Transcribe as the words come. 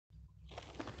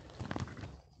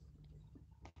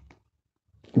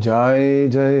Jai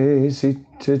Jai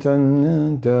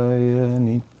Chaitanya Jaya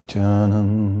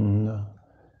Nityananda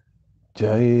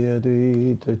Jaya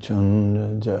Advaita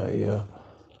Chandra Jaya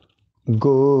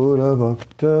Gaura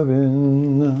Bhakta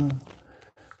Vrinda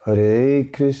Hare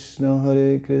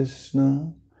Krishna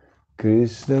Krishna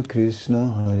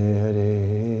Krishna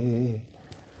Hare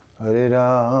Hare Hare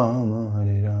Rama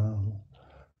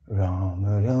Rama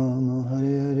Rama Hare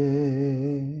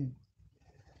Hare.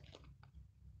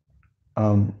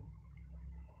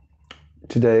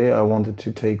 Today I wanted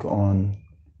to take on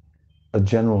a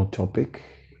general topic,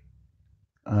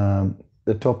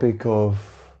 the topic of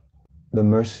the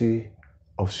mercy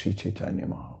of Sri Chaitanya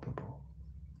Mahaprabhu.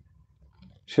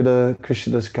 Srila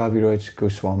Krishnadas Kaviraj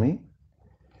Goswami,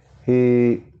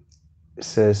 he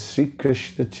says, Sri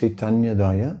Krishna Chaitanya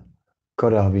Daya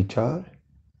Kara Vichar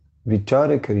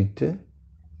Vichara Karite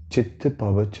Chitta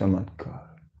Pava Chamatkar,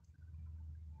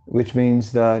 which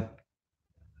means that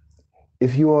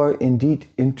if you are indeed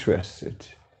interested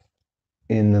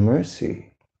in the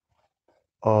mercy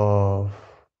of,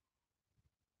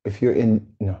 if you're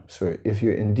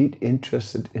indeed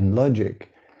interested in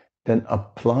logic, then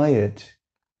apply it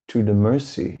to the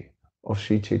mercy of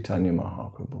Sri Chaitanya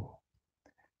Mahaprabhu.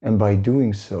 And by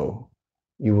doing so,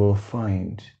 you will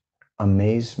find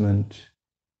amazement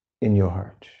in your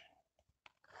heart.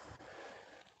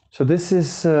 So this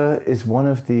is one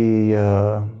of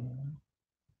the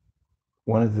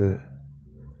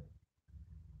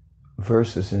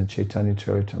verses in Chaitanya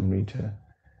Charitamrita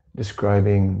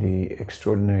describing the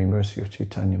extraordinary mercy of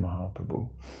Chaitanya Mahaprabhu.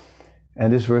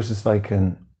 And this verse is like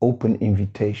an open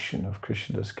invitation of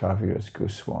Krishnadas Kaviraj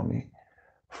Goswami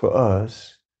for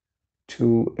us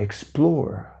to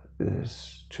explore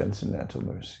this transcendental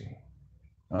mercy.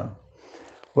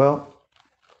 Well,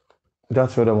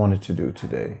 that's what I wanted to do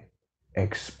today.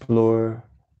 Explore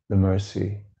the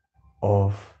mercy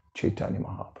of Chaitanya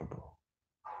Mahaprabhu.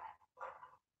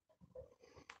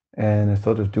 And I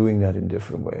thought of doing that in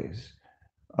different ways.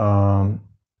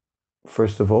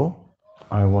 First of all,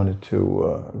 I wanted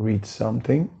to read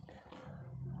something.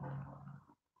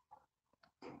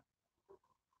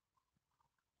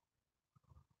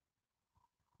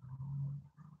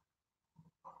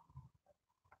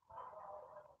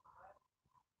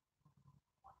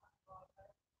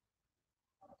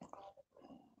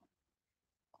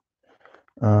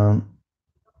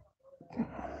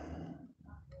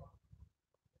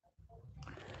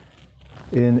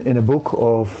 In a book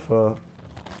of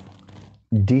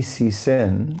D.C.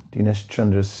 Sen, Dinesh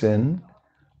Chandra Sen,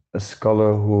 a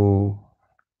scholar who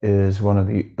is one of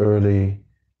the early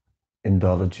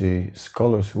Indology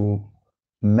scholars who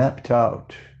mapped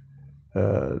out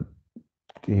the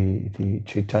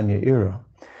Chaitanya era.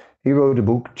 He wrote a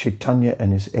book, Chaitanya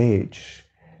and His Age.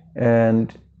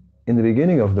 And in the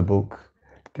beginning of the book,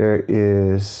 there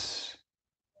is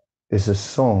a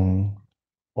song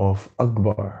of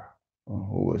Akbar,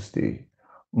 who was the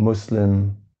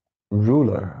Muslim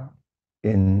ruler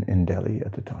in Delhi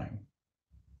at the time.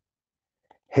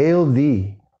 Hail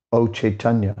thee, O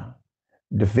Chaitanya,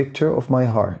 the victor of my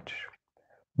heart.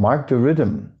 Mark the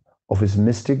rhythm of his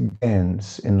mystic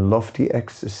dance in lofty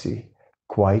ecstasy,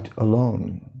 quite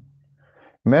alone.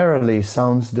 Merrily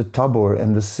sounds the tabor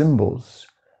and the cymbals,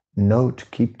 note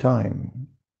keep time.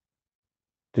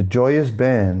 The joyous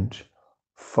band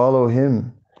follow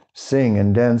him, sing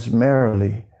and dance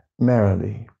merrily,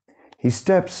 merrily. He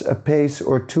steps a pace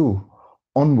or two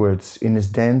onwards in his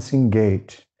dancing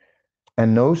gait,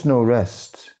 and knows no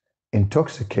rest,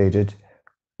 intoxicated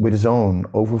with his own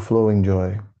overflowing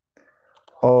joy.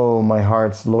 Oh, my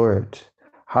heart's Lord,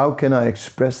 how can I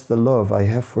express the love I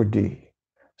have for thee?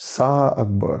 Shah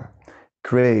Akbar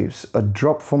craves a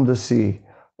drop from the sea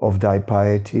of thy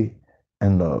piety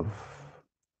and love.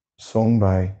 Sung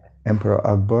by Emperor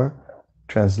Akbar,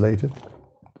 translated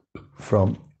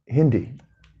from Hindi.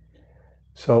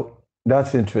 So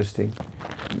that's interesting.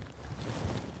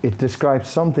 It describes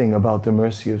something about the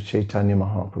mercy of Chaitanya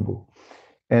Mahaprabhu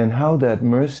and how that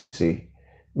mercy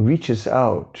reaches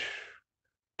out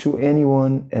to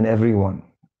anyone and everyone.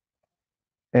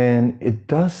 And it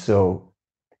does so,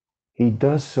 he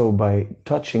does so by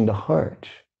touching the heart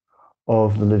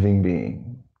of the living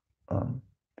being.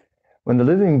 When the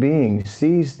living being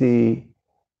sees the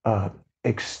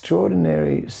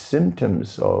extraordinary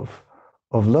symptoms of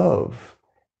love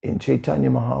in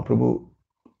Chaitanya Mahaprabhu,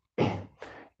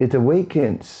 it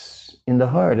awakens in the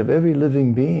heart of every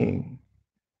living being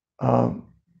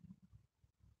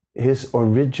his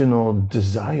original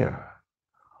desire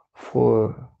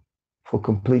for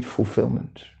complete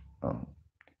fulfillment.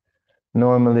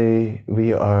 Normally,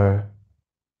 we are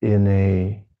in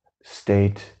a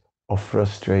state of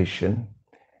frustration.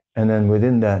 And then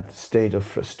within that state of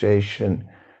frustration,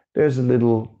 there's a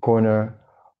little corner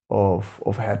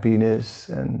of happiness,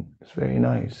 and it's very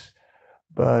nice.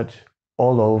 But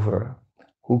all over,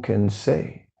 who can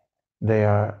say they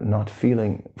are not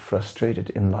feeling frustrated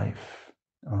in life?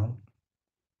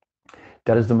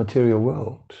 That is the material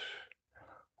world.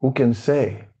 Who can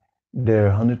say they're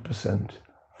 100%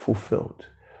 fulfilled?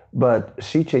 But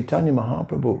Sri Chaitanya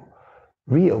Mahaprabhu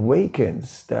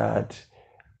reawakens that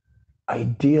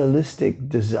idealistic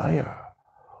desire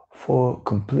for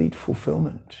complete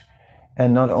fulfillment.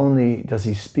 And not only does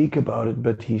he speak about it,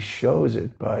 but he shows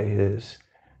it by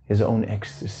his own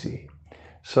ecstasy.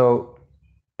 So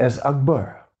as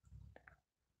Akbar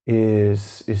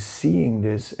is seeing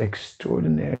this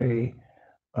extraordinary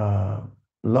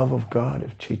love of God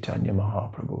of Chaitanya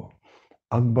Mahaprabhu,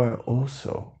 Akbar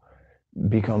also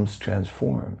becomes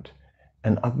transformed,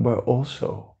 and Akbar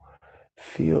also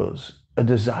feels a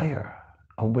desire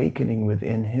awakening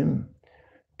within him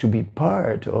to be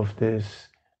part of this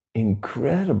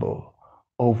incredible,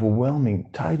 overwhelming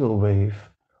tidal wave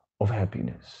of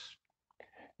happiness.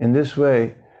 In this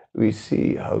way, we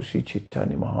see how Sri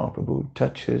Chaitanya Mahaprabhu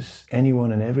touches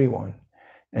anyone and everyone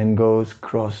and goes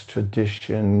cross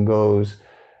tradition, goes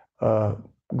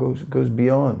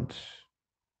beyond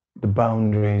the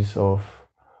boundaries of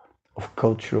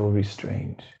cultural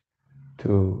restraint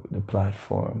to the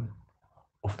platform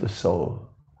of the soul,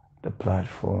 the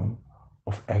platform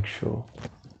of actual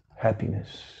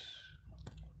happiness.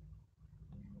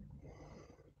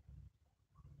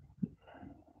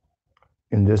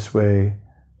 In this way,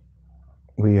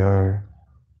 we are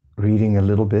reading a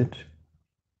little bit.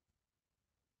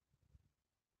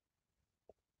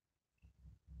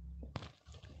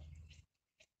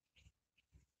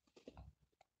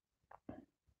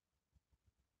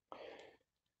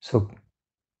 So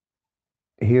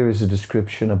here is a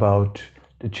description about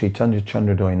the Chaitanya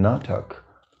Chandradoy Natak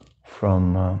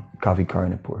from Kavi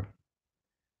Karnapur.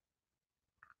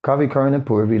 Kavi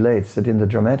Karnapur relates that in the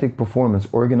dramatic performance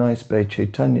organized by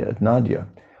Chaitanya at Nadia,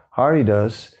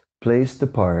 Haridas plays the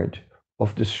part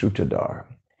of the Shrutadar.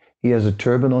 He has a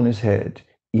turban on his head,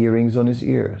 earrings on his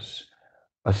ears,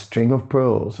 a string of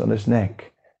pearls on his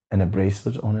neck, and a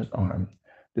bracelet on his arm.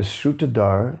 The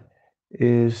Shrutadar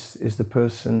is the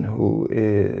person who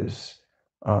is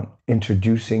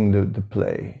introducing the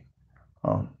play.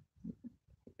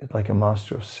 It's like a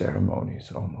master of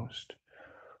ceremonies almost.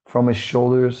 From his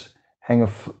shoulders hang a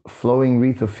flowing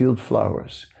wreath of field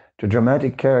flowers. The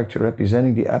dramatic character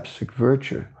representing the abstract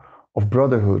virtue of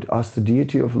brotherhood asked the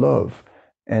deity of love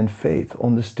and faith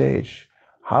on the stage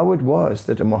how it was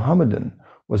that a Mohammedan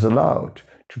was allowed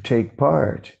to take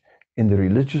part in the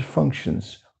religious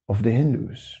functions of the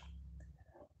Hindus.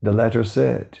 The latter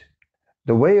said,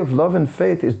 "The way of love and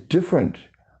faith is different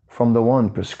from the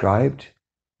one prescribed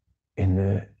in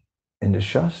the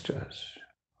Shastras."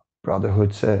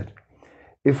 Brotherhood said,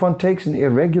 "If one takes an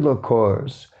irregular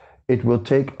course, it will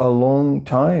take a long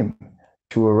time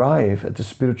to arrive at the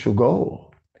spiritual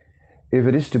goal, if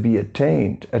it is to be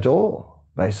attained at all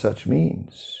by such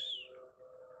means."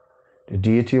 The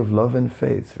deity of love and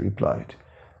faith replied,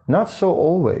 "Not so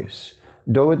always,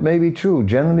 though it may be true,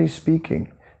 generally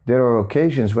speaking, there are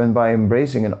occasions when by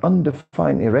embracing an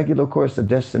undefined irregular course, the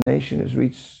destination is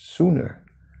reached sooner.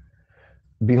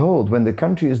 Behold, when the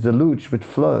country is deluged with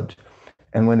flood,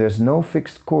 and when there's no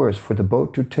fixed course for the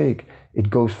boat to take,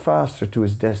 it goes faster to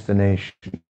its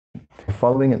destination,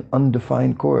 following an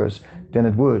undefined course, than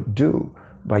it would do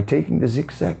by taking the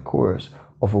zigzag course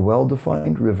of a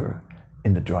well-defined river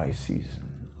in the dry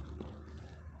season."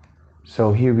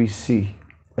 So here we see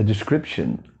a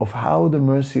description of how the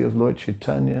mercy of Lord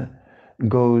Chaitanya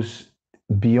goes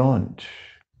beyond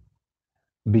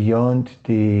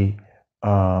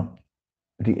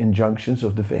the injunctions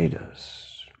of the Vedas.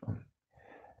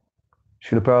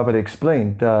 Srila Prabhupada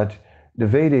explained that the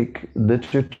Vedic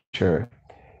literature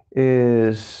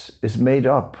is made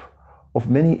up of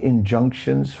many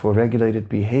injunctions for regulated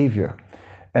behavior,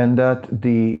 and that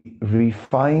the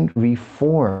refined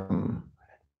reform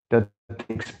that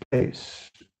takes place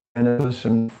and a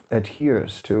person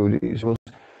adheres to these rules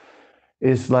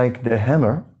is like the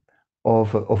hammer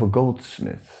of a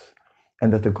goldsmith,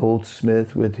 and that the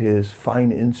goldsmith with his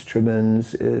fine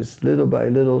instruments is little by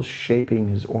little shaping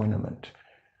his ornament.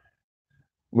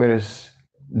 Whereas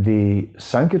the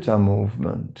Sankirtan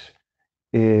movement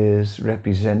is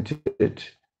represented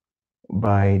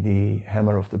by the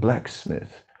hammer of the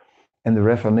blacksmith, and the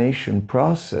Reformation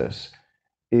process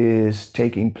is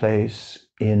taking place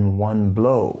in one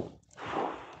blow.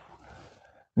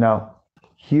 Now,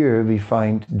 here we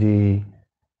find the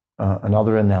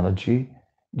another analogy,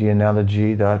 the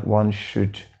analogy that one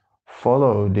should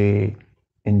follow the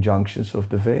injunctions of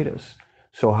the Vedas.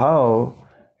 So how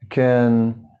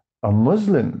can a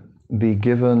Muslim be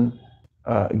given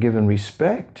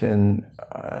respect, and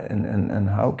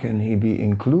how can he be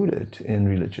included in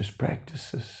religious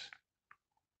practices?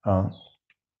 And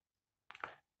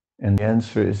the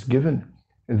answer is given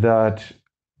that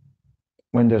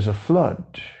when there's a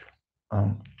flood,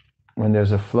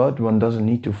 one doesn't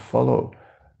need to follow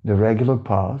the regular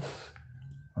path.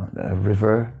 A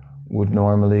river would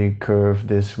normally curve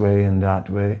this way and that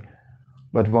way,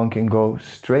 but one can go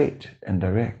straight and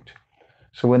direct.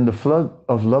 So when the flood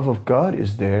of love of God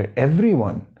is there,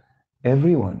 everyone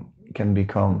can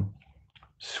become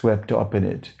swept up in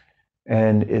it.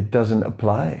 And it doesn't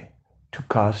apply to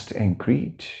caste and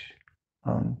creed.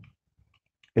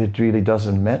 It really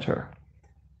doesn't matter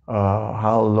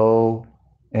how low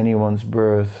anyone's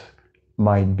birth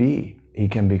might be. He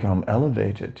can become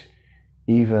elevated.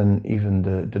 Even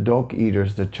the dog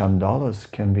eaters, the chandalas,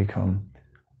 can become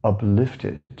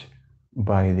uplifted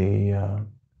by the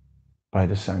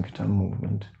Sankirtan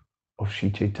movement of Sri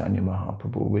Chaitanya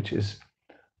Mahaprabhu, which is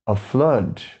a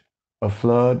flood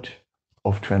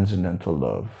of transcendental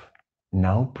love,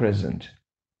 now present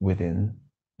within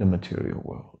the material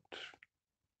world.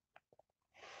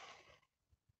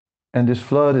 And this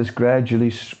flood is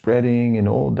gradually spreading in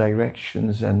all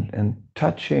directions and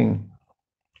touching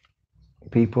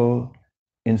people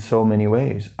in so many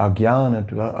ways.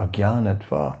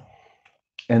 Agyanatva.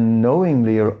 And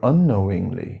knowingly or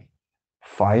unknowingly,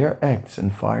 fire acts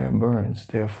and fire burns.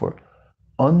 Therefore,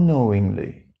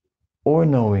 unknowingly or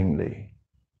knowingly,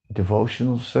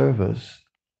 devotional service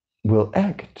will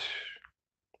act.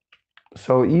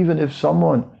 So even if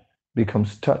someone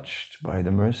becomes touched by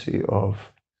the mercy of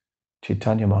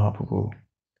Chaitanya Mahaprabhu,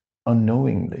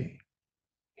 unknowingly,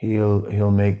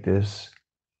 he'll make this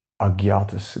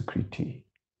agyata sukriti.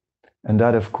 And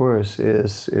that, of course,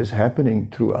 is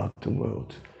happening throughout the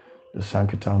world. The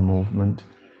Sankirtan movement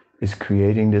is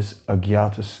creating this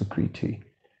agyata sukriti,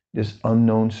 this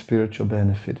unknown spiritual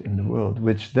benefit in the world,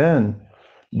 which then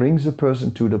brings a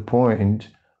person to the point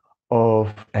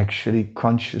of actually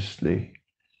consciously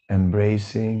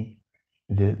embracing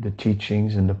the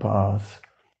teachings and the path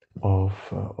of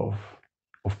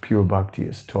pure bhakti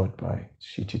as taught by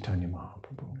Sri Chaitanya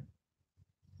Mahaprabhu.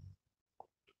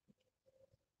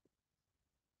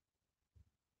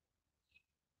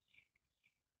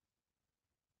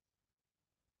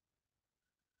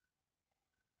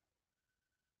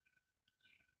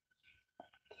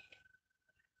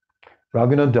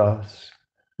 Raghunath Das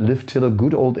lived till a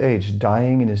good old age,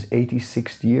 dying in his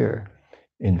 86th year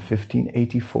in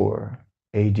 1584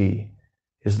 AD.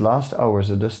 His last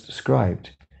hours are thus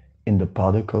described in the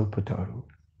Padakalpataru.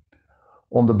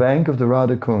 On the bank of the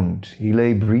Radhakund, he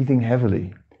lay breathing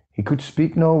heavily. He could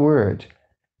speak no word,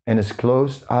 and his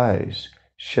closed eyes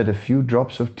shed a few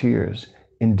drops of tears,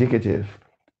 indicative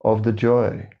of the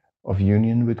joy of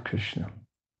union with Krishna.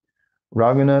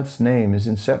 Raghunath's name is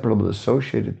inseparably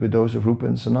associated with those of Rupa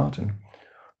and Sanatan,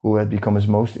 who had become his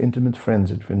most intimate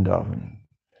friends at Vrindavan.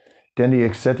 Then the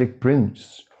ecstatic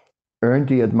prince earned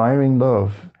the admiring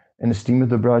love and esteem of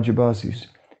the Brajabasis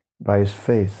by his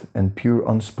faith and pure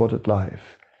unspotted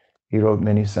life. He wrote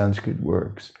many Sanskrit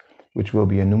works, which will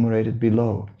be enumerated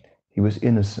below. He was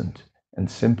innocent and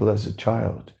simple as a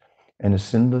child, and his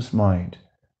sinless mind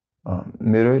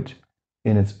mirrored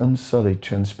in its unsullied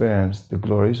transparency the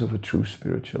glories of a true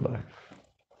spiritual life.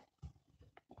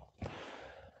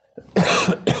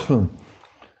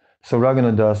 So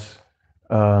Raghunath Das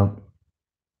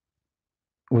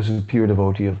was a pure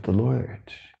devotee of the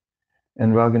Lord.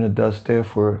 And Raghunath Das,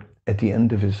 therefore, at the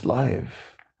end of his life,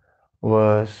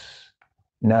 was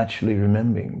naturally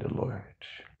remembering the Lord.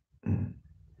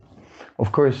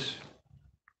 Of course,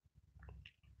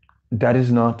 that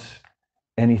is not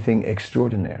anything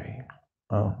extraordinary.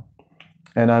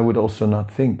 And I would also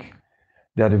not think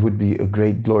that it would be a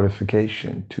great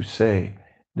glorification to say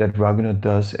that Raghunath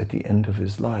Das, at the end of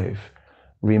his life,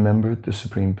 remembered the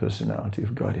Supreme Personality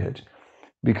of Godhead.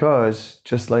 Because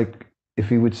just like if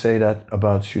he would say that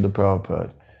about Srila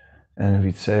Prabhupada, and if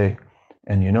he'd say,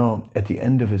 and you know, at the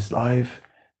end of his life,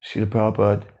 Srila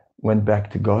Prabhupada went back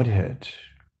to Godhead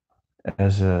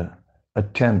as an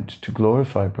attempt to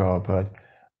glorify Prabhupada,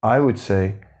 I would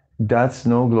say, that's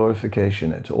no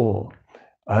glorification at all.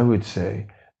 I would say,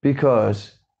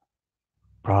 because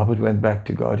Prabhupada went back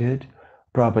to Godhead,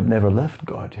 Prabhupada never left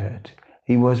Godhead.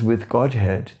 He was with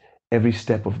Godhead every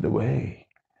step of the way.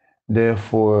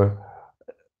 Therefore,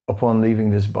 upon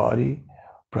leaving this body,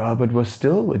 Prabhupada was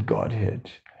still with Godhead.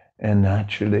 And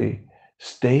naturally,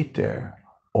 stayed there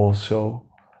also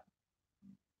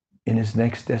in his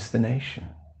next destination.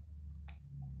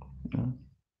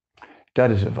 That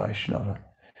is a Vaishnava.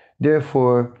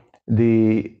 Therefore,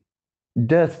 the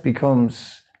death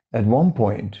becomes at one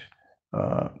point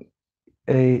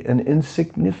an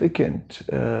insignificant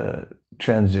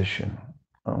transition,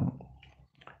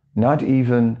 not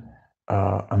even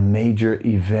a major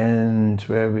event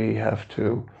where we have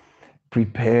to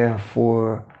prepare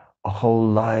for a whole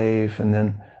life and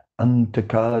then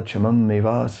antakala chamam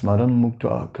meva smaran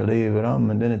mukta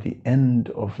kalevaram, and then at the end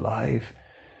of life,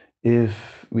 if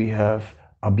we have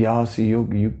abhyasa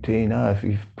yoga yuktena, if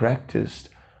we've practiced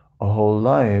a whole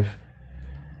life,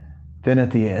 then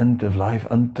at the end of life,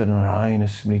 antanarayana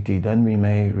smriti, then we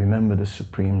may remember the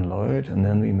Supreme Lord, and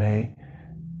then we may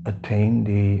attain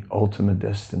the ultimate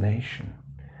destination.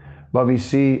 But we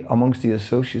see amongst the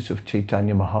associates of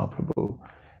Chaitanya Mahaprabhu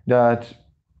that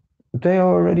they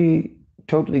are already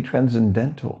totally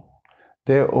transcendental.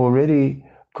 They're already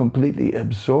completely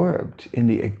absorbed in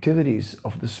the activities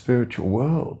of the spiritual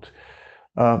world.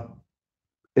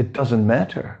 It doesn't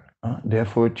matter.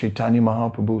 Therefore, Chaitanya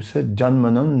Mahaprabhu said,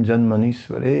 Janmanam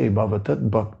Janmanisware Bhavatat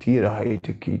Bhakti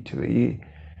Rahita Kitvaye.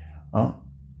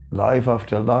 Life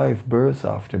after life, birth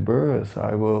after birth,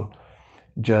 I will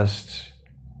just,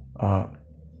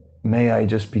 may I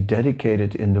just be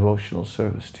dedicated in devotional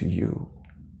service to you.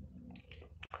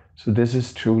 So this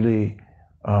is truly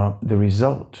the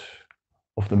result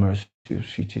of the mercy of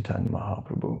Sri Chaitanya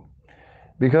Mahaprabhu.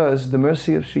 Because the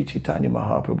mercy of Sri Chaitanya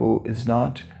Mahaprabhu is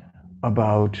not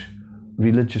about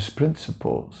religious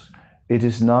principles. It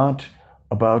is not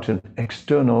about an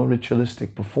external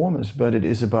ritualistic performance, but it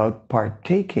is about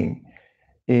partaking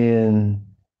in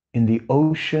the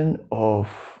ocean of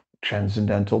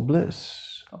transcendental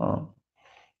bliss.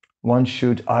 One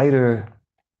should either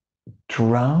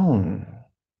drown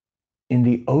in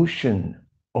the ocean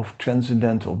of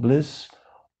transcendental bliss,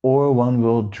 or one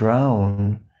will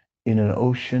drown in an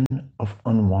ocean of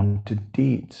unwanted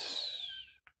deeds.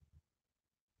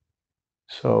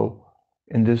 So,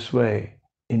 in this way,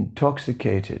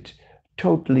 intoxicated,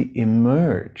 totally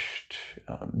immersed,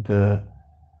 the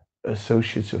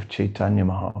associates of Chaitanya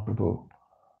Mahaprabhu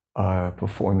are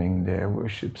performing their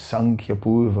worship. Sankhya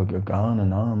Purva Gagana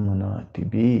Namana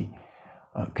Tibi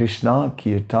Krishna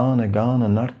Kirtana Gana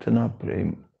Nartana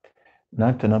Prem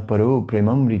Nartana Paro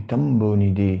Premamritambo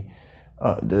Nidhi.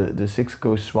 The six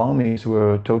Goswamis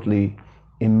were totally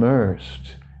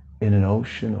immersed in an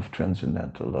ocean of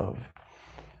transcendental love.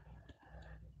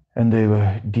 And they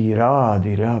were Dira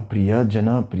Priya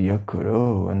Jana Priya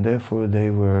Kuro, and therefore they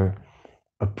were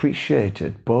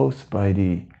appreciated both by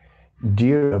the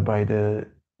Dira, by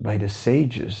the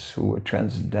sages who were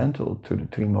transcendental to the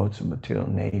three modes of material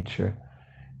nature,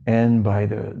 and by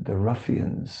the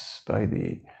ruffians, by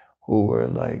the who were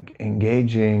like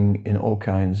engaging in all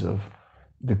kinds of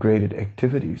degraded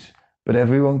activities. But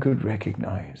everyone could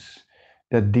recognize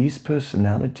that these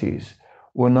personalities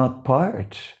were not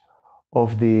part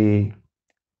of the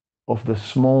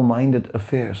small-minded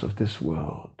affairs of this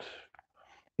world.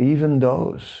 Even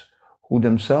those who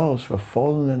themselves were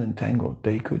fallen and entangled,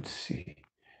 they could see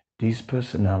these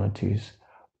personalities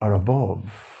are above.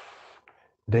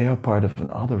 They are part of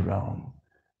another realm,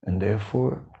 and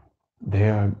therefore they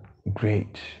are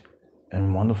great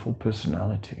and wonderful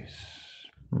personalities.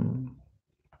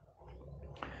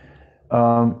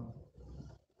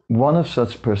 One of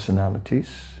such personalities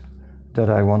that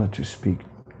I wanted to speak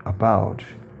about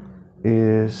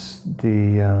is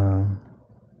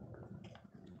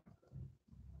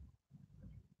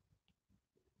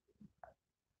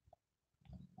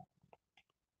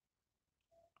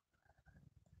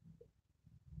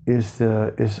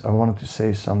I wanted to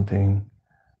say something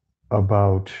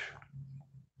about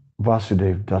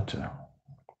Vasudev Datta.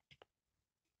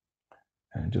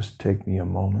 And just take me a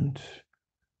moment.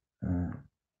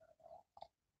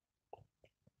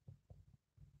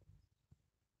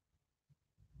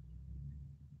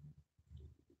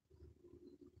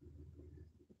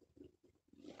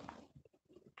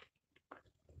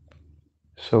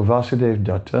 So Vasudev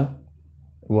Datta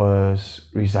was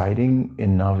residing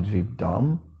in Navadvip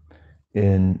Dham,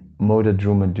 in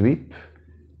Modadruma Dweep,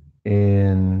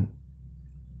 in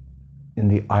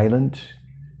the island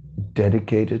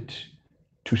dedicated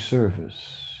to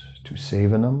service, to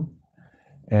Sevanam,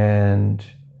 and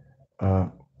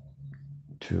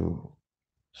to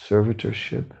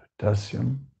servitorship,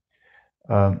 Dasyam.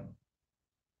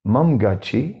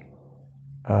 Mamgachi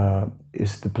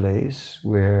is the place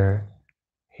where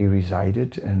he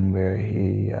resided and where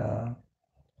he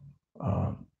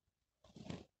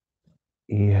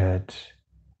had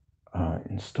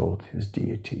installed his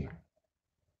deity.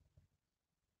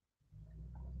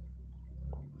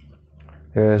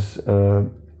 There's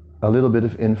a little bit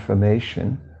of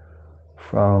information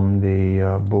from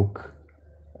the book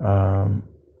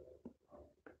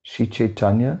Sri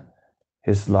Chaitanya,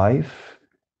 His Life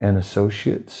and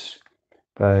Associates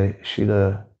by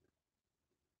Srila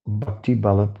Bhakti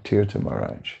Ballabh Tirtha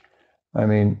Maharaj. I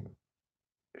mean,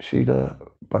 Srila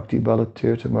Bhakti Ballabh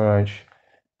Tirtha Maharaj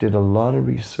did a lot of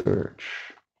research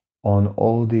on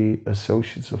all the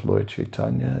associates of Lord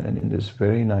Chaitanya, and in this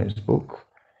very nice book,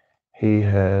 he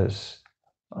has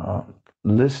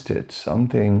listed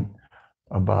something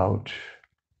about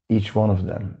each one of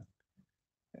them.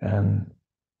 And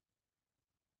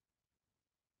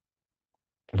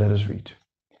let us read.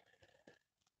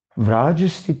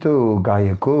 Vrajastito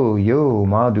Gayako yo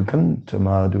Madhukanta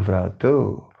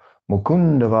Madhuvrato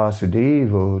Mukunda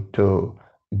Vasudevo to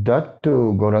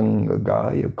Datto Goranga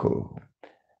Gayako.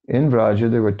 In Vraja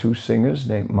there were two singers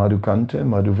named Madhukanta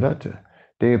and Madhuvrata.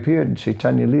 They appeared in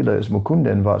Chaitanya Lila as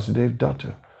Mukunda and Vasudev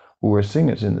Datta, who were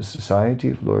singers in the society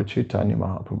of Lord Chaitanya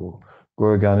Mahaprabhu.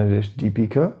 Gaura Ganadesh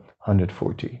Deepika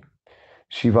 140.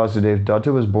 Shri Vasudev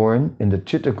Datta was born in the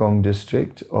Chittagong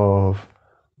district of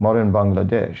modern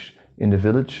Bangladesh, in the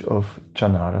village of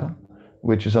Chanara,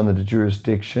 which is under the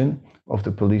jurisdiction of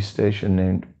the police station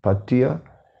named Patia.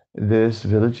 This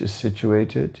village is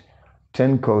situated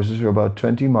 10 kosas, or about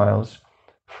 20 miles,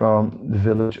 from the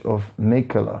village of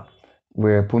Mekala,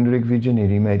 where Pundarik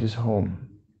Vijayanidhi made his home.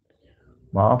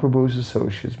 Mahaprabhu's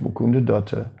associate Mukunda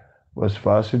Datta was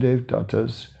Vasudev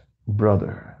Datta's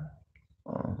brother.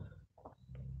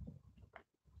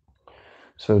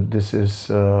 So this is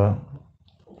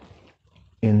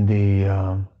in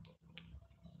the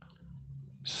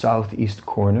southeast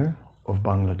corner of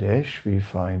Bangladesh. We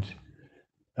find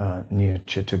near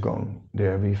Chittagong.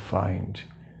 There we find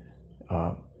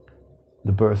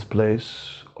the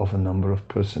birthplace of a number of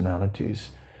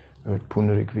personalities.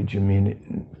 Pundarik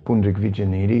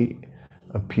Vijayanidhi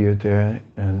appeared there,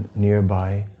 and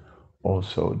nearby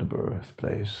also the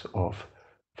birthplace of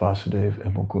Vasudev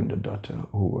and Mukunda Datta,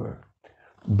 who were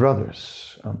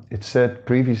brothers. It said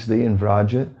previously in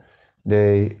Vraja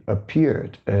they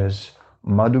appeared as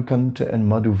Madhukanta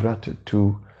and Madhuvrata,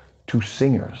 two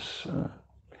singers.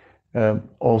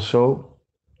 Also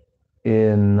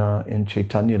in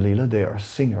Chaitanya Lila they are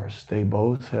singers. They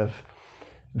both have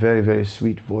very, very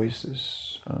sweet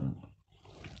voices.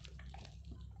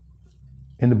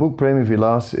 In the book Prema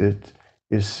Vilas it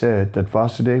is said that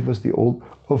Vasudev was the old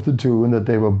of the two and that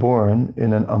they were born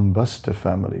in an Ambasta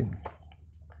family.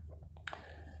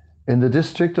 In the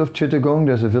district of Chittagong,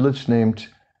 there's a village named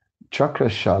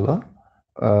Chakrashala,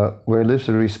 where lives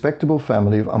a respectable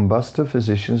family of Ambasta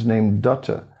physicians named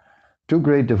Datta. Two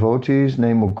great devotees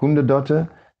named Mukunda Datta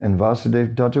and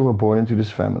Vasudev Datta were born into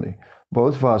this family.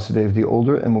 Both Vasudev the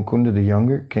older and Mukunda the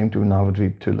younger came to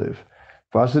Navadvip to live.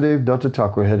 Vasudev Datta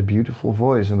Thakur had a beautiful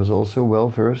voice and was also well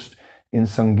versed in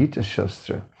Sangita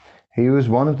Shastra. He was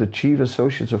one of the chief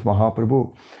associates of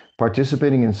Mahaprabhu,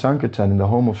 participating in Sankirtan in the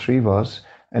home of Srivas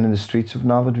and in the streets of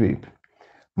Navadvip.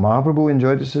 Mahaprabhu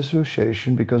enjoyed this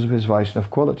association because of his Vaishnava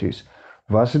qualities.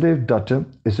 Vasudev Datta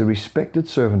is a respected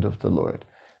servant of the Lord.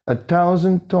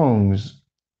 1,000 tongues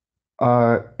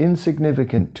are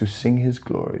insignificant to sing his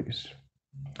glories.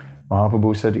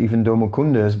 Mahaprabhu said, even though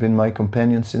Mukunda has been my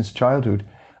companion since childhood,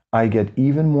 I get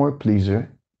even more pleasure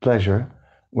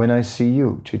when I see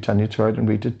you. Chaitanya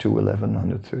Charitamrita 2:11,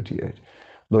 138.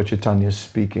 Lord Chaitanya is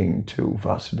speaking to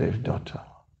Vasudev Datta.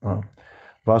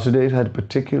 Vasudev had a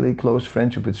particularly close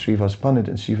friendship with Srivas Pandit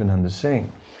and Sivananda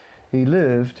Singh. He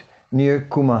lived near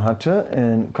Kumahata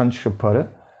and Kanchapara,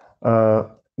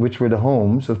 which were the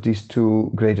homes of these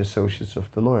two great associates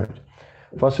of the Lord.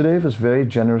 Vasudev was very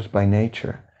generous by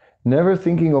nature. Never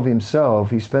thinking of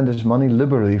himself, he spent his money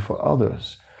liberally for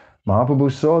others.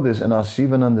 Mahaprabhu saw this and asked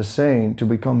Sivananda Singh to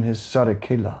become his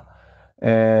Sarakela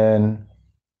and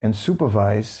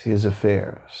supervise his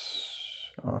affairs.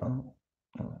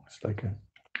 It's like a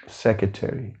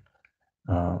secretary,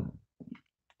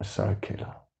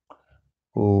 Sarakela,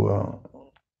 who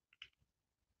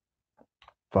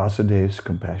Vasudev's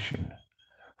compassion.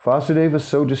 Vasudeva was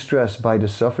so distressed by the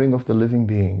suffering of the living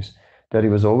beings that he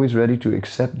was always ready to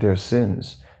accept their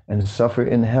sins and suffer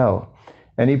in hell.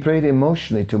 And he prayed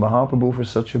emotionally to Mahaprabhu for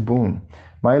such a boon.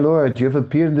 My Lord, you have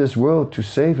appeared in this world to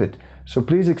save it, so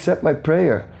please accept my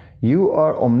prayer. You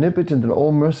are omnipotent and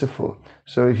all-merciful,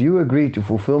 so if you agree to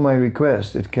fulfill my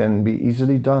request, it can be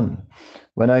easily done.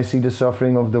 When I see the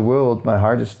suffering of the world, my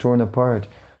heart is torn apart.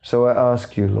 So I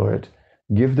ask you, Lord,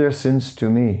 give their sins to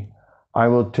me. I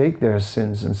will take their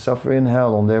sins and suffer in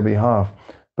hell on their behalf,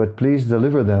 but please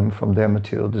deliver them from their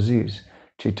material disease.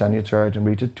 Chaitanya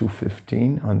Charitamrita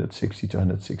 215, 160 to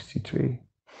 163.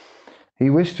 He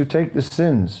wished to take the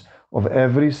sins of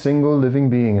every single living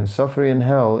being and suffer in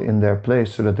hell in their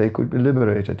place so that they could be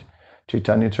liberated.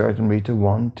 Chaitanya Charitamrita 1,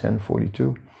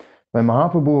 1042. When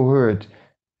Mahaprabhu heard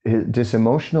this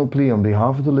emotional plea on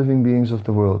behalf of the living beings of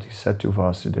the world, he said to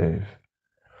Vasudeva,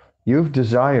 "You've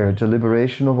desired the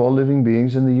liberation of all living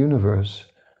beings in the universe,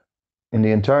 in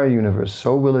the entire universe.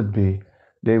 So will it be.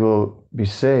 They will be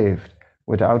saved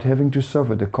without having to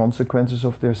suffer the consequences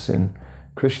of their sin.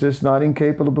 Krishna is not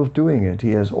incapable of doing it.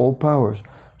 He has all powers.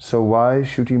 So why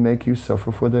should he make you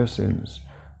suffer for their sins?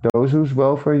 Those whose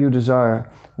welfare you desire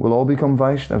will all become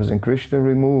Vaishnavas, and Krishna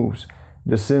removes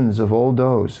the sins of all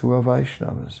those who are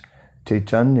Vaishnavas."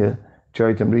 Chaitanya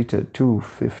Charitamrita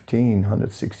 215,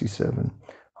 167,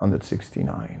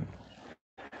 169.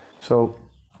 So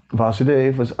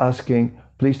Vasudeva was asking,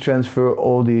 please transfer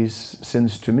all these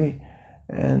sins to me.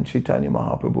 And Chaitanya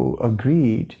Mahaprabhu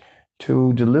agreed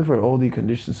to deliver all the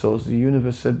conditioned souls. The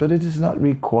universe said, but it is not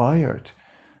required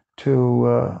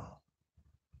for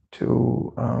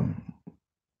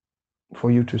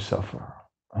you to suffer,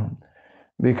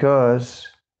 because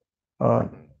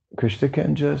Krishna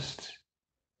can just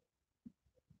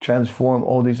transform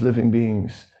all these living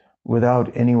beings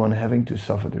without anyone having to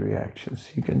suffer the reactions.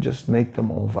 He can just make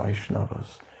them all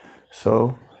Vaishnavas.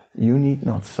 So you need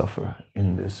not suffer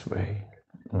in this way.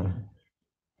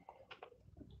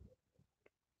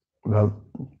 Well,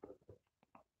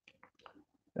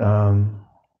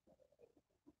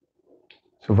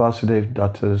 so Vasudeva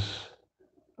Datta's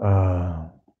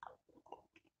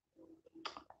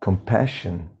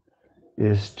compassion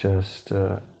is just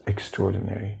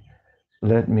extraordinary.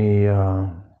 Let me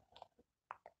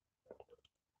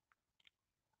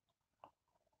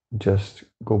just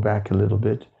go back a little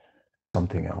bit.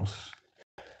 Something else.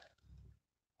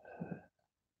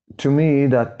 To me,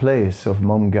 that place of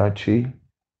Momgachi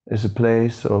is a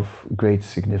place of great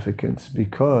significance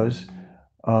because,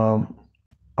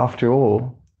 after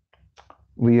all,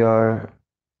 we are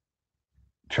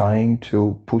trying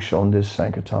to push on this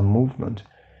Sankirtan movement,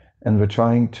 and we're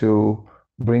trying to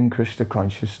bring Krishna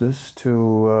consciousness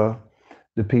to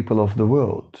the people of the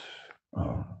world.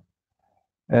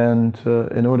 And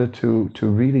in order to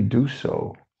really do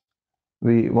so,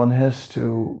 one has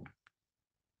to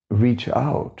reach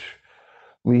out.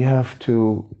 We have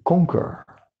to conquer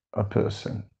a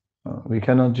person. We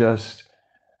cannot just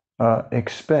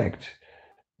expect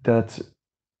that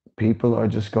people are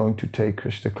just going to take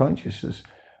Krishna consciousness.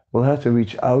 We'll have to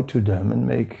reach out to them and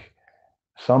make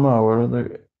somehow or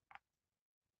other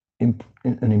an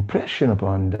impression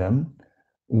upon them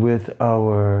with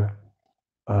our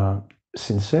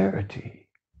sincerity,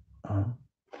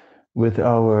 with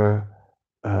our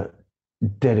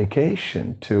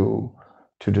dedication to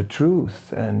the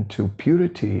truth and to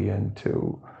purity and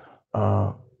to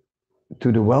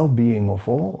the well-being of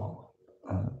all.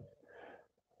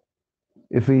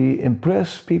 If we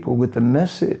impress people with the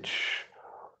message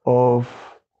of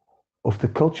the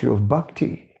culture of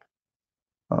bhakti,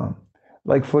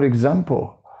 like for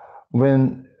example,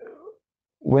 when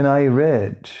I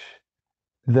read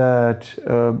that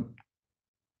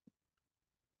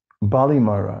Bali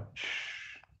Maharaj,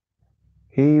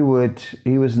 he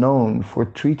was known for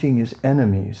treating his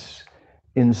enemies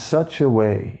in such a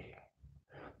way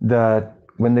that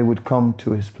when they would come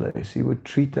to his place, he would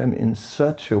treat them in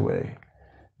such a way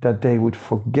that they would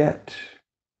forget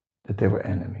that they were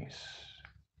enemies.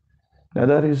 Now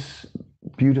that is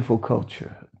beautiful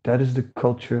culture. That is the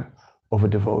culture of a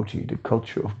devotee, the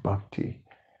culture of bhakti.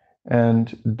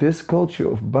 And this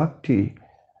culture of bhakti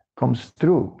comes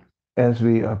through as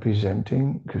we are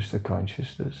presenting Krishna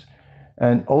consciousness.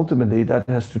 And ultimately that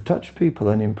has to touch people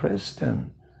and impress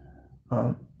them.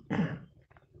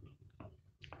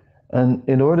 And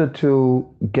in order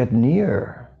to get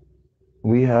near,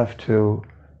 we have to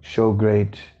show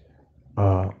great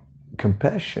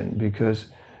compassion, because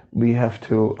we have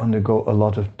to undergo a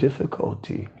lot of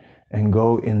difficulty and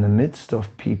go in the midst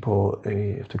of people.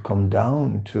 You have to come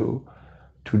down to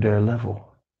their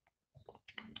level.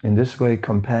 In this way,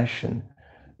 compassion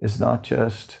is not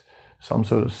just some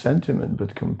sort of sentiment,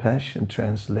 but compassion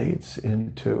translates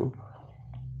into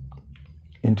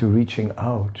reaching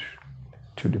out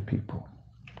to the people.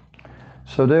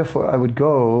 So therefore, I would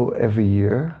go every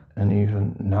year, and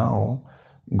even now,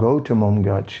 go to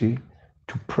Momgachi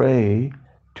to pray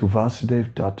to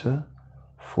Vasudeva Datta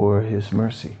for his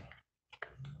mercy.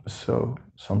 So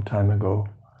some time ago,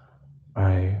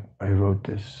 I wrote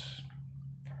this.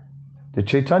 The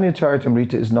Chaitanya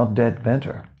Charitamrita is not dead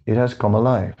matter. It has come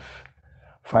alive.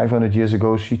 500 years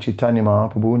ago, Sri Chaitanya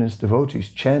Mahaprabhu and his devotees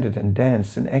chanted and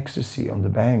danced in ecstasy on the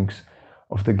banks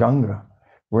of the Ganga.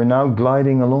 We're now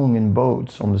gliding along in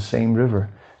boats on the same river,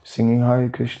 singing Hare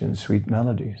Krishna in sweet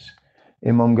melodies.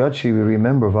 In Momgachi, we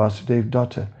remember Vasudeva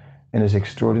Datta and his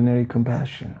extraordinary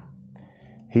compassion.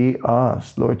 He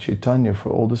asked Lord Chaitanya for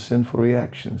all the sinful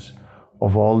reactions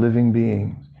of all living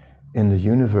beings in the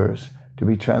universe to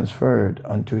be transferred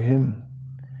unto him.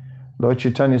 Lord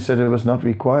Chaitanya said it was not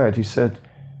required. He said,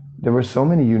 there were so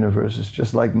many universes,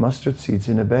 just like mustard seeds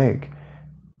in a bag.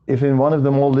 If in one of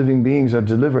them all living beings are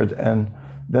delivered, and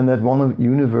then that one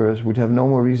universe would have no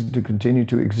more reason to continue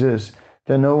to exist,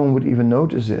 then no one would even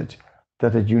notice it,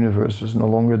 that universe was no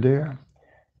longer there.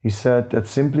 He said that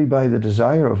simply by the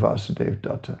desire of Vasudeva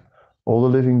Datta, all the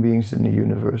living beings in the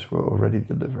universe were already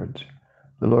delivered.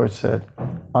 The Lord said,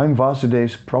 I'm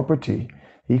Vasudeva's property.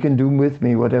 He can do with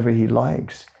me whatever he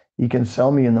likes. He can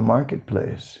sell me in the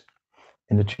marketplace.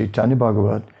 In the Chaitanya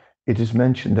Bhagavat, it is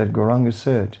mentioned that Gauranga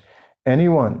said,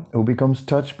 anyone who becomes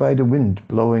touched by the wind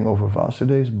blowing over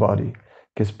Vasudeva's body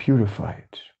gets purified.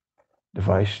 The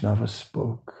Vaishnava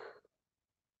spoke.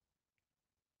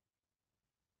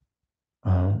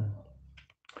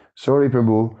 Sorry,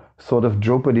 Prabhu thought of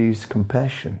Draupadi's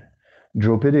compassion.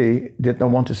 Draupadi did not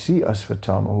want to see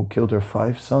Asvatthama, who killed her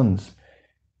 5 sons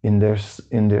in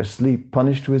their sleep,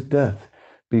 punished with death,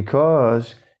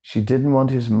 because she didn't want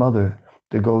his mother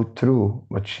to go through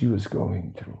what she was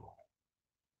going through.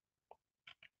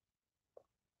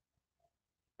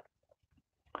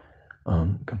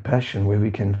 Compassion, where we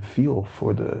can feel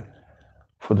for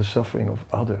the suffering of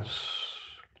others,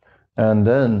 and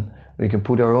then we can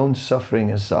put our own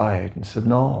suffering aside and say,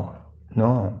 no,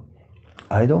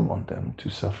 I don't want them to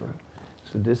suffer.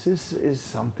 So this is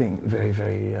something very,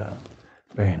 very,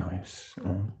 very nice.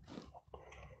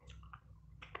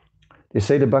 They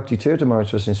say that Bhakti Tirtha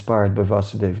Maharaj was inspired by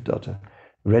Vasudeva Datta,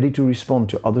 ready to respond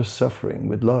to others' suffering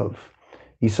with love.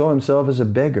 He saw himself as a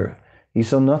beggar. He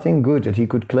saw nothing good that he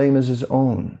could claim as his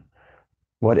own.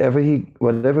 Whatever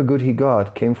good he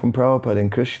got came from Prabhupada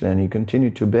and Krishna, and he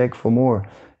continued to beg for more.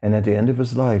 And at the end of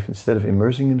his life, instead of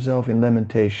immersing himself in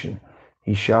lamentation,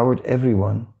 he showered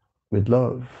everyone with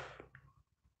love.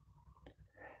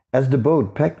 As the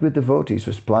boat packed with devotees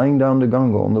was plying down the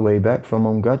Ganga on the way back from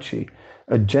Omgachi,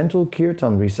 a gentle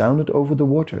kirtan resounded over the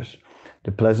waters.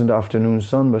 The pleasant afternoon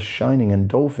sun was shining and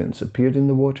dolphins appeared in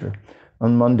the water.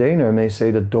 On mundaner may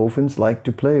say that dolphins like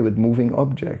to play with moving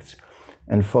objects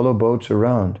and follow boats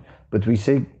around, but we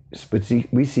see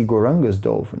Gauranga's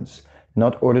dolphins,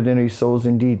 not ordinary souls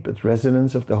indeed, but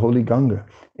residents of the holy Ganga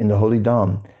in the holy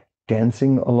Dham,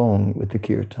 dancing along with the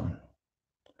kirtan.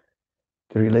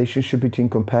 The relationship between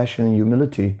compassion and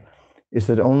humility is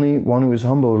that only one who is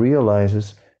humble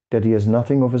realizes that he has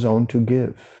nothing of his own to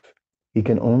give. He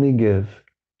can only give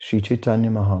Sri Chaitanya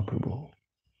Mahaprabhu.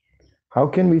 How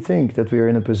can we think that we are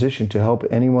in a position to help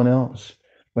anyone else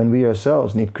when we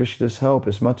ourselves need Krishna's help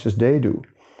as much as they do?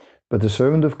 But the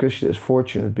servant of Krishna is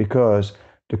fortunate because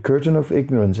the curtain of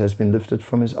ignorance has been lifted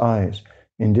from his eyes.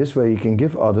 In this way, he can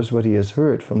give others what he has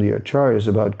heard from the acharyas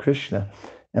about Krishna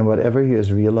and whatever he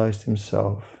has realized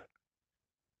himself.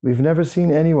 We've never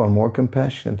seen anyone more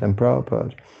compassionate than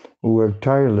Prabhupada, who worked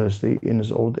tirelessly in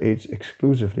his old age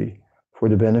exclusively for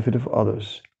the benefit of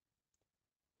others.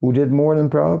 Who did more than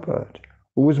Prabhupada?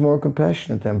 Who was more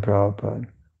compassionate than Prabhupada?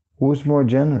 Who was more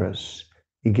generous?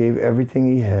 He gave everything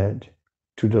he had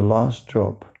to the last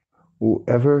drop.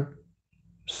 Whoever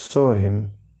saw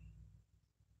him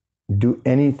do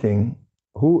anything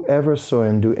for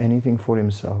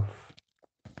himself.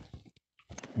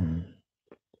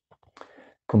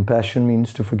 Compassion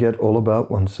means to forget all about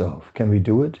oneself. Can we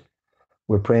do it?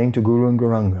 We're praying to Guru and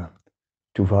Gauranga,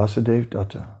 to Vasudeva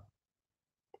Datta,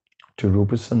 to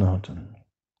Rupa Sanatan,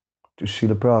 to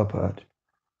Srila Prabhupada.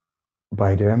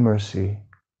 By their mercy,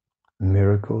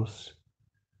 miracles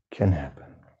can happen.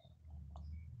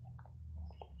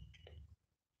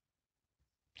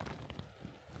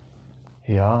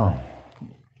 Yeah.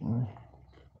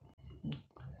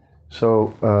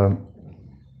 So,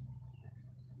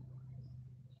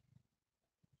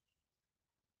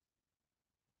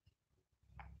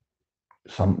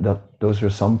 those are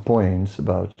some points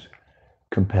about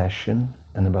compassion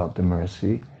and about the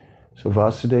mercy. So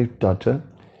Vasudeva Datta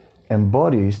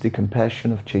embodies the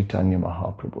compassion of Chaitanya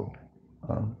Mahaprabhu.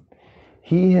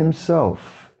 He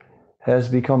himself has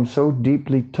become so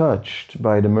deeply touched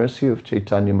by the mercy of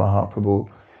Chaitanya Mahaprabhu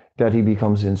that he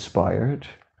becomes inspired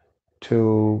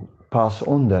to pass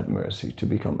on that mercy, to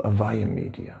become a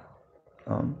Vayamedia.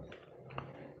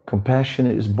 Compassion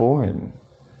is born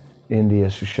in the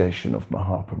association of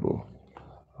Mahaprabhu.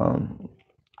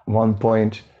 one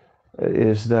point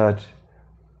is that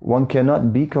one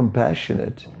cannot be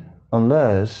compassionate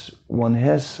unless one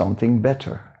has something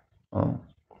better.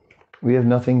 We have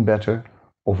nothing better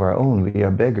of our own. We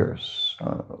are beggars.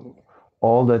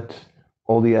 All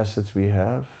the assets we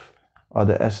have are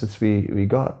the assets we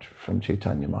got from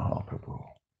Chaitanya Mahaprabhu.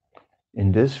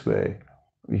 In this way,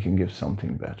 we can give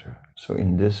something better. So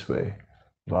in this way,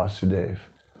 Vasudeva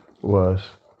was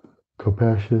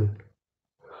compassionate.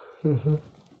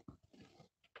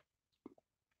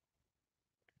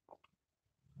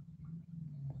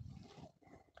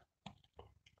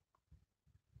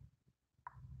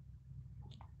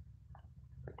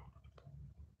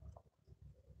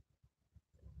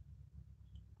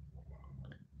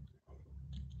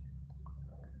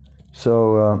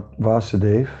 So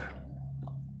Vasudeva,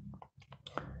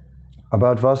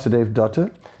 about Vasudeva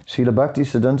Datta, Srila Bhakti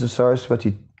Siddhanta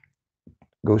Saraswati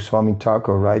Goswami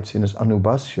Thakur writes in his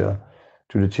Anubhashya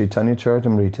to the Chaitanya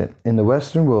Charitamrita, in the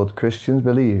Western world, Christians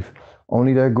believe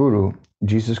only their Guru,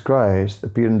 Jesus Christ,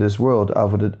 appeared in this world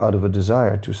out of a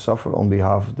desire to suffer on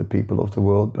behalf of the people of the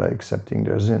world by accepting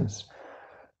their sins.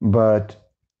 But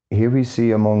here we see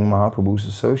among Mahaprabhu's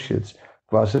associates,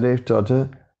 Vasudeva Datta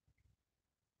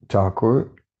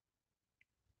Thakur,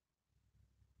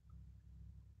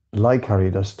 like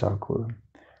Haridas Thakur,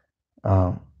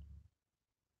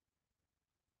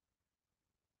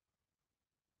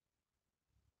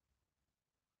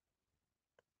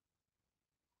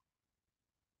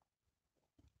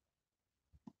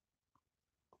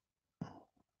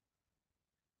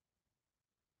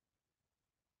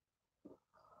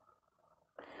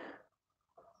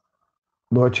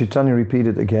 Lord Chaitanya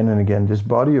repeated again and again, this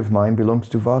body of mine belongs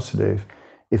to Vasudeva.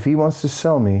 If he wants to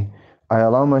sell me, I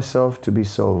allow myself to be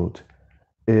sold.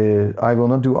 I will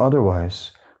not do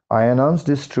otherwise. I announce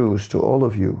this truth to all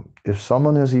of you. If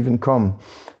someone has even come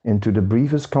into the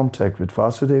briefest contact with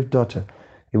Vasudeva Datta,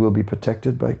 he will be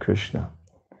protected by Krishna.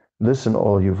 Listen,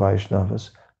 all you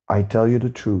Vaishnavas, I tell you the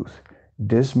truth.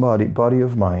 This body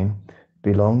of mine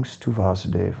belongs to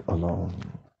Vasudeva alone.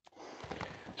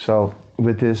 So,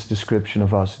 with this description of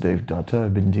Vasudeva Datta,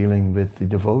 I've been dealing with the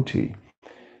devotee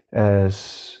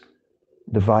as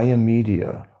the via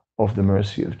media of the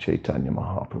mercy of Chaitanya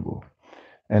Mahaprabhu,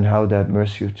 and how that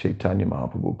mercy of Chaitanya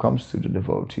Mahaprabhu comes to the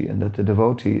devotee, and that the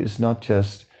devotee is not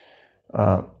just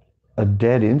a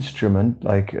dead instrument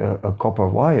like a copper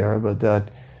wire, but that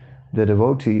the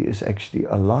devotee is actually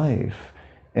alive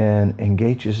and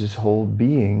engages his whole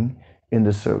being in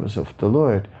the service of the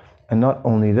Lord. And not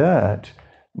only that,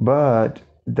 but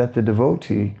that the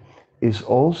devotee is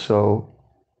also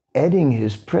adding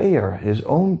his prayer, his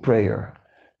own prayer,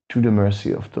 to the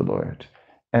mercy of the Lord.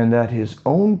 And that his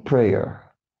own prayer,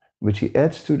 which he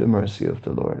adds to the mercy of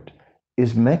the Lord,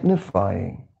 is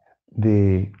magnifying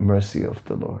the mercy of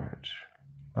the Lord.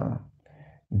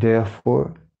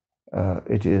 Therefore,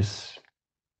 it is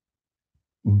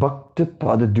Bhakti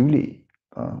Padaduli,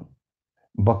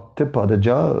 Bhakti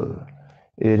Padajal.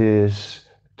 It is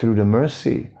through the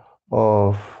mercy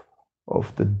of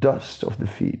the dust of the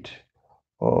feet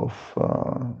of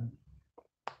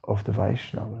the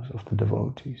Vaishnavas, of the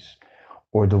devotees,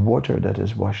 or the water that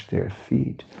has washed their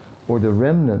feet, or the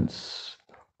remnants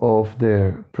of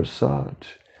their prasad.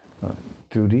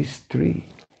 Through these three,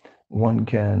 one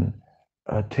can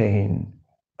attain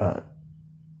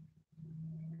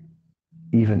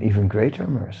even greater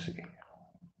mercy.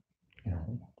 You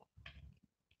know?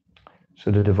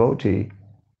 So the devotee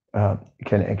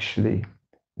can actually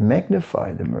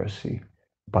magnify the mercy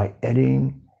by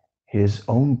adding his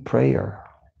own prayer.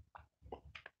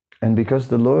 And because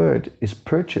the Lord is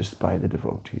purchased by the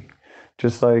devotee,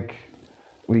 just like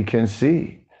we can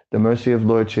see, the mercy of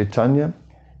Lord Chaitanya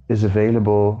is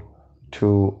available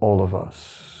to all of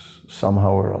us,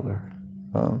 somehow or other.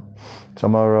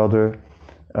 Somehow or other,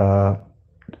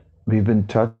 we've been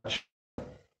touched.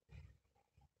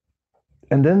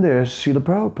 And then there's Srila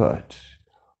Prabhupada,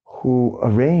 who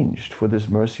arranged for this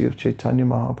mercy of Chaitanya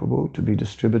Mahaprabhu to be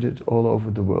distributed all over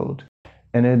the world.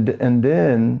 And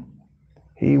then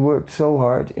he worked so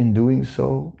hard in doing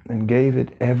so and gave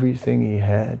it everything he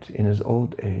had in his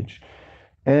old age.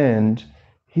 And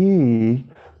he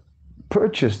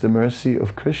purchased the mercy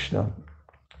of Krishna.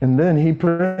 And then he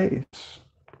prays.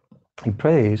 He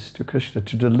prays to Krishna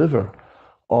to deliver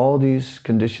all these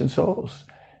conditioned souls.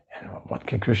 And what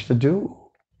can Krishna do?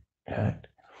 Right?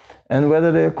 And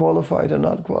whether they're qualified or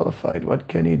not qualified, what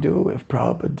can he do? If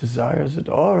Prabhupada desires it,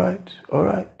 all right,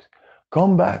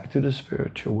 come back to the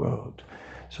spiritual world.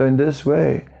 So in this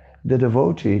way, the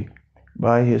devotee,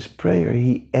 by his prayer,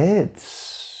 he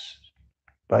adds,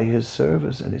 by his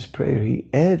service and his prayer, he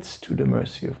adds to the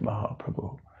mercy of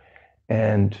Mahaprabhu.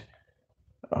 And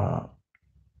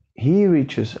he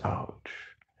reaches out.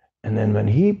 And then when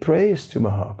he prays to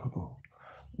Mahaprabhu,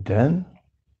 then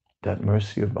that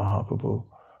mercy of Mahaprabhu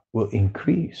will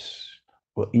increase,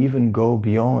 will even go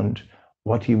beyond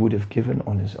what he would have given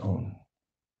on his own.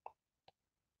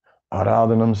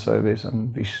 Aradhanam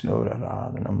sarvesam Vishnu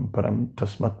aradhanam param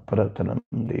tasmat paratanam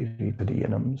devi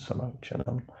padiyanam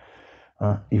samachanam.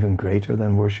 Even greater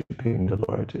than worshipping the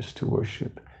Lord is to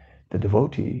worship the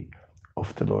devotee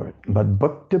of the Lord. But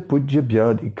bhakta puja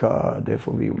vyadika,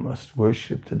 therefore we must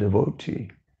worship the devotee.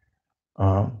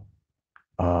 Suddha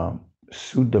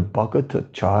bhagata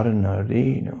charana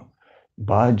renu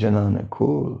bhajanana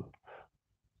kul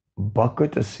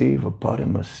bhakata seva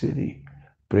paramasiddhi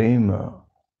prema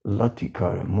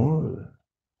latikara mul.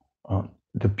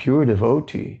 The pure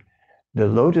devotee, the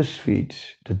lotus feet,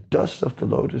 the dust of the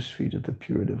lotus feet of the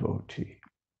pure devotee.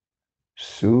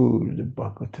 Suddha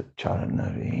bhagata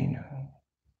charana renu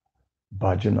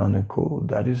bhajanana kul.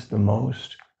 That is the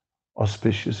most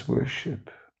auspicious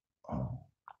worship.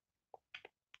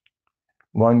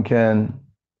 One can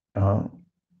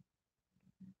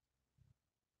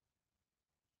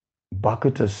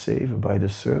bhakata seva by the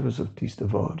service of these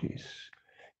devotees.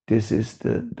 This is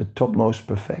the topmost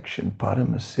perfection,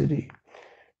 paramasiddhi.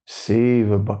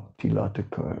 Seva bhakti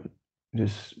latikara.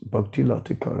 This bhakti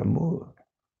latikara mula.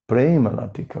 Prema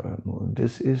latikara mula.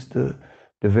 This is the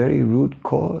very root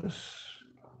cause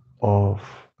of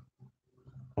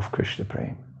Krishna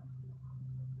prema.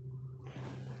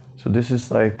 So this is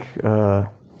like,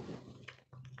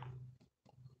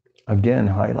 again,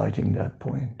 highlighting that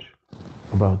point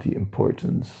about the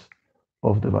importance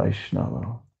of the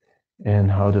Vaishnava and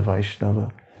how the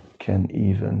Vaishnava can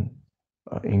even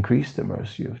increase the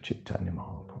mercy of Chaitanya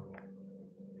Mahaprabhu.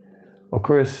 Of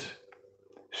course,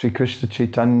 Sri Krishna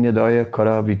Chaitanya Daya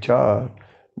Kara Vichar,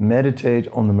 meditate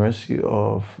on the mercy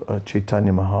of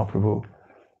Chaitanya Mahaprabhu,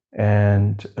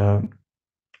 and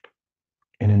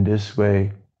in this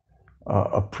way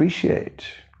appreciate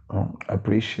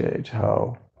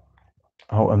how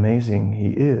amazing he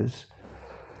is.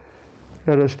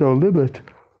 There is no limit.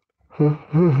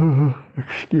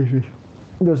 Excuse me.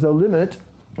 There's no limit.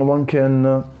 One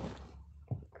can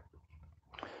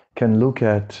look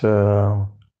at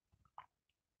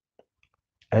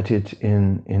it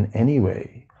in any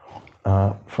way,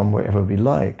 from wherever we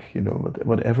like,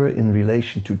 whatever in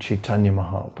relation to Chaitanya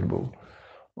Mahaprabhu,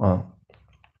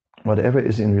 whatever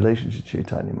is in relation to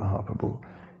Chaitanya Mahaprabhu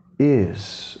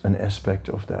is an aspect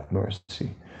of that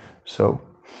mercy. So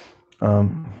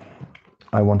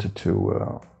I wanted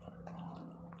to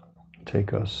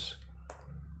take us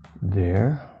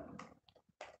there.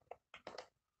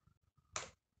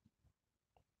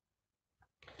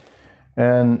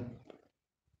 And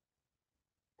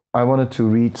I wanted to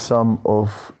read some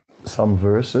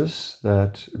verses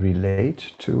that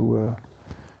relate to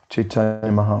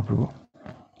Chaitanya Mahaprabhu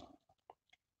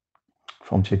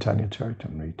from Chaitanya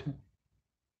Charitamrita.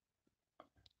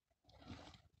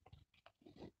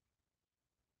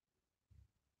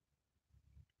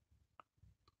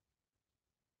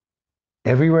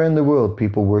 Everywhere in the world,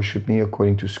 people worship me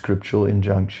according to scriptural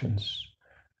injunctions.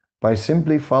 By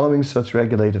simply following such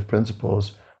regulative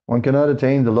principles, one cannot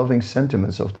attain the loving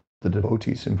sentiments of the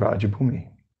devotees in Vrajabhumi.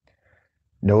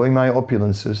 Knowing my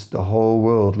opulences, the whole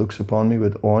world looks upon me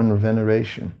with awe and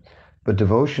veneration, but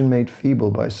devotion made feeble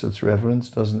by such reverence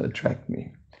doesn't attract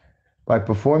me. By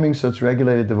performing such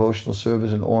regulated devotional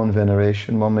service in awe and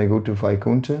veneration, one may go to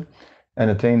Vaikuntha and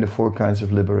attain the 4 kinds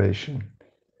of liberation.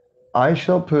 I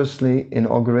shall personally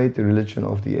inaugurate the religion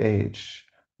of the age,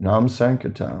 Nam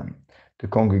Sankirtan, the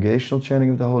congregational chanting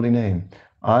of the holy name.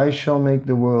 I shall make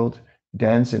the world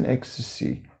dance in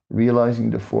ecstasy, realizing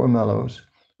the 4 mellows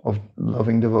of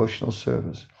loving devotional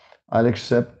service. I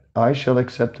shall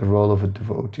accept the role of a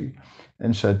devotee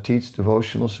and shall teach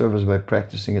devotional service by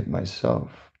practicing it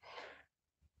myself.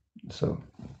 So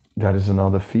that is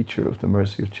another feature of the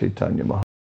mercy of Chaitanya Mahaprabhu.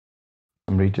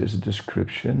 Amrita is a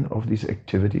description of these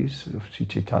activities of Sri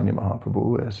Chaitanya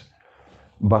Mahaprabhu as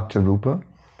Bhakta Rupa,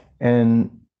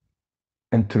 and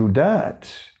through that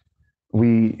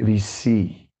we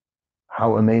see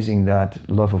how amazing that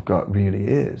love of God really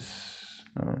is.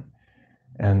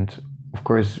 And of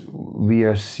course, we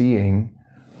are seeing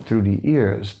through the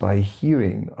ears by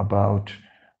hearing about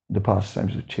the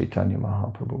pastimes of Chaitanya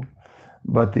Mahaprabhu.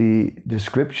 But the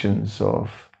descriptions of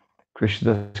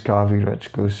Krishnadas Kaviraj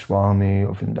Goswami,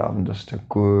 of Vrindavan Das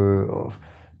Thakur, of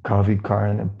Kavi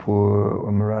Karnapur,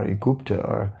 or Murari Gupta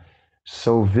are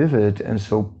so vivid and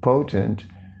so potent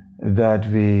that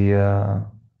we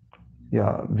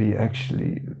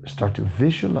actually start to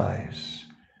visualize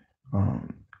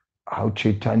how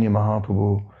Chaitanya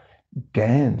Mahaprabhu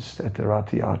danced at the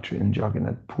Rath Yatra in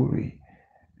Jagannath Puri,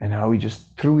 and how he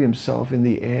just threw himself in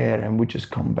the air and would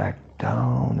just come back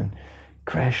down and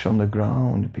crash on the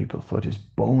ground. People thought his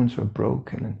bones were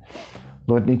broken, and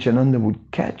Lord Nityananda would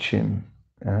catch him.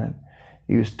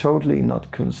 He was totally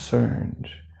not concerned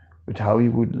with how he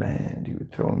would land. He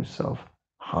would throw himself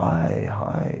high,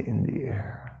 high in the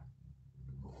air.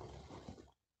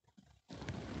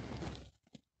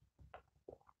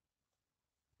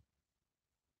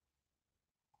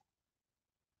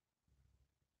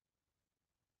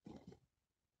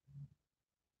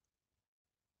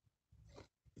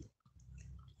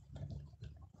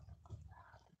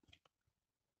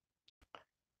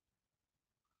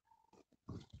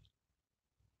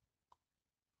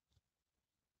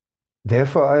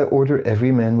 Therefore, I order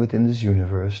every man within this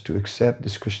universe to accept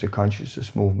this Krishna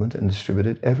consciousness movement and distribute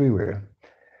it everywhere.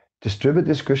 Distribute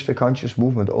this Krishna conscious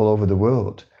movement all over the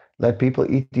world. Let people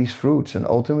eat these fruits and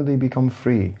ultimately become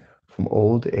free from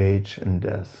old age and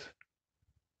death.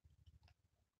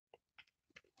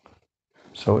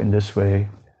 So in this way,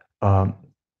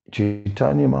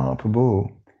 Chaitanya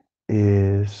Mahaprabhu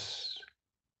is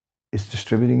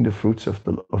distributing the fruits of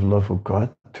love of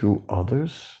God through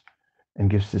others and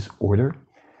gives this order.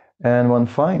 And one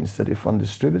finds that if one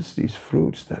distributes these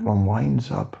fruits, that one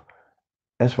winds up,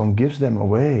 as one gives them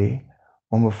away,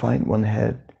 one will find one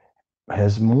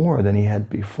has more than he had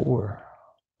before.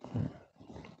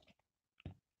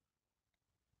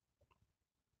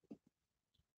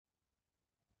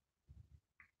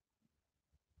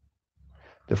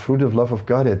 The fruit of love of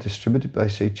Godhead distributed by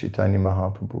Sri Chaitanya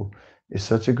Mahaprabhu is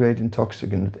such a great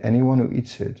intoxicant that anyone who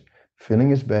eats it, filling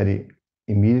his belly,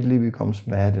 immediately becomes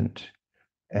maddened,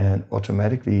 and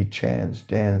automatically chants,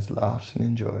 dances, laughs, and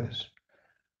enjoys.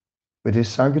 With his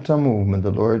Sankirtan movement,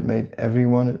 the Lord made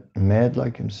everyone mad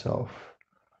like himself.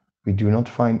 We do not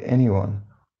find anyone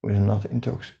who is not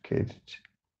intoxicated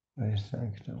by his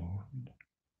Sankirtan movement.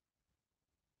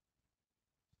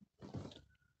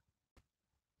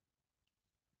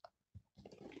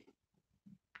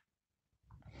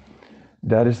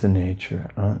 That is the nature.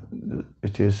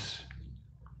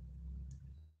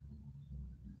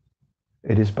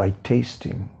 It is by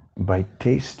tasting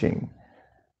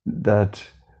that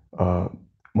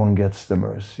one gets the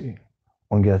mercy.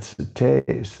 One gets the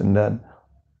taste, and then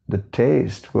the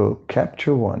taste will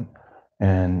capture one,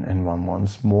 and one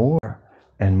wants more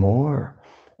and more,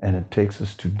 and it takes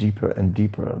us to deeper and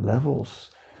deeper levels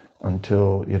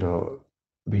until,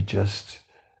 we just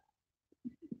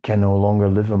can no longer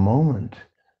live a moment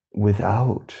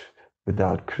without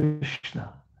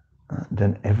Krishna.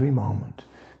 Then every moment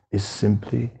is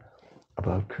simply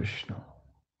about Krishna.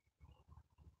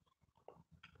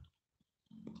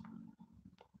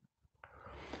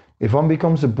 If one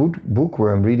becomes a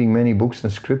bookworm, reading many books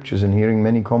and scriptures and hearing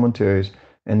many commentaries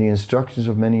and the instructions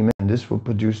of many men, this will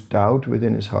produce doubt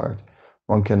within his heart.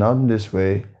 One cannot in this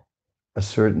way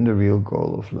ascertain the real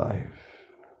goal of life.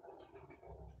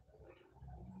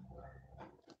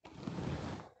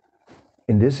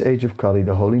 In this age of Kali,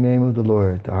 the holy name of the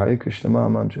Lord, the Hare Krishna Maha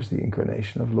Mantra, is the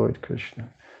incarnation of Lord Krishna.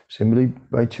 Simply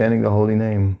by chanting the holy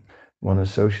name, one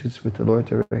associates with the Lord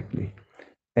directly.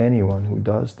 Anyone who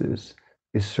does this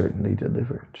is certainly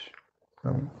delivered.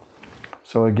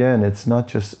 So again, it's not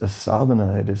just a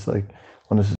sadhana, it is like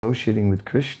one is associating with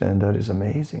Krishna, and that is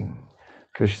amazing.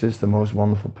 Krishna is the most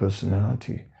wonderful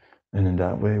personality, and in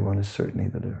that way one is certainly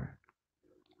delivered.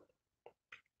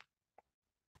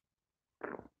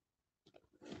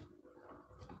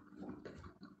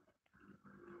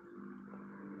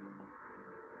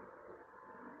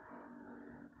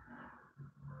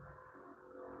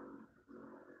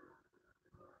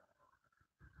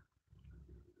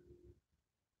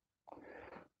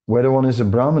 Whether one is a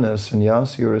Brahmana, a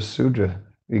sannyasi, or a Sudra,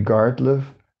 regardless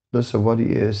of what he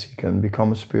is, he can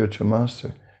become a spiritual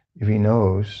master if he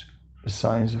knows the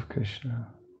signs of Krishna.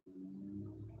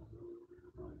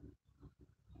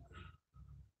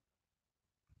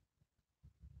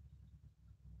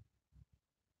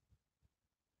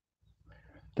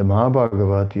 The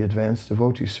Mahabhagavat, the advanced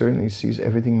devotee, certainly sees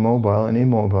everything mobile and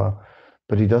immobile,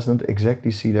 but he does not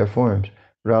exactly see their forms.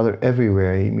 Rather,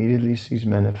 everywhere he immediately sees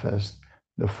manifest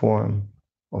the form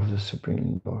of the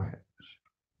Supreme Lord.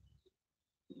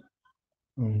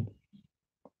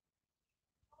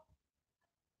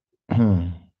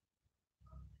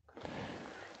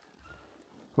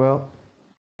 Well,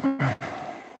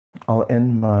 I'll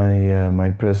end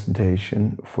my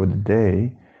presentation for the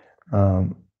day.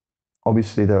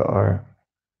 Obviously, there are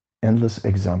endless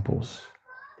examples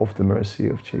of the mercy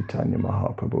of Chaitanya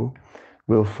Mahaprabhu.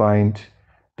 We'll find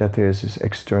that there's this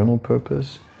external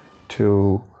purpose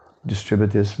to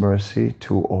distribute this mercy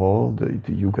to all,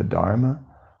 the Yuga Dharma,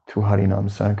 through Harinam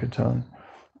Sankirtan.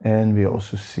 And we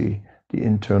also see the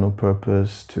internal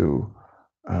purpose to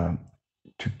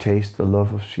taste the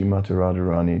love of Srimati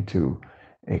Radharani, to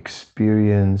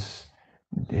experience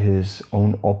his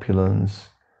own opulence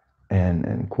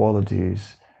and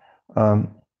qualities.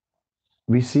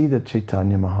 We see that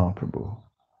Chaitanya Mahaprabhu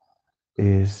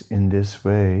is in this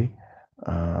way,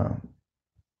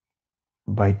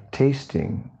 by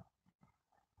tasting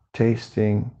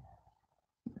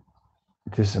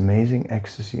this amazing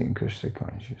ecstasy in Krishna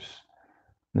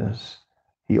consciousness,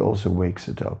 he also wakes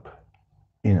it up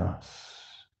in us.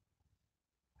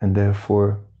 And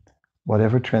therefore,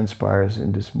 whatever transpires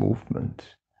in this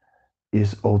movement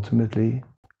is ultimately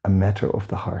a matter of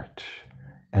the heart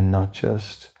and not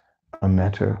just a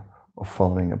matter of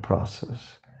following a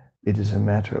process. It is a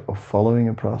matter of following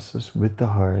a process with the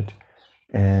heart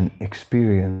and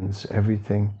experience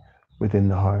everything within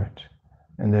the heart.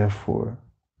 And therefore,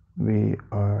 we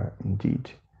are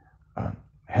indeed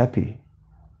happy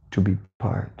to be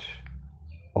part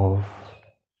of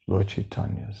Lord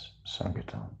Chaitanya's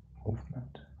Sankirtan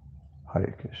movement.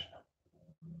 Hare Krishna.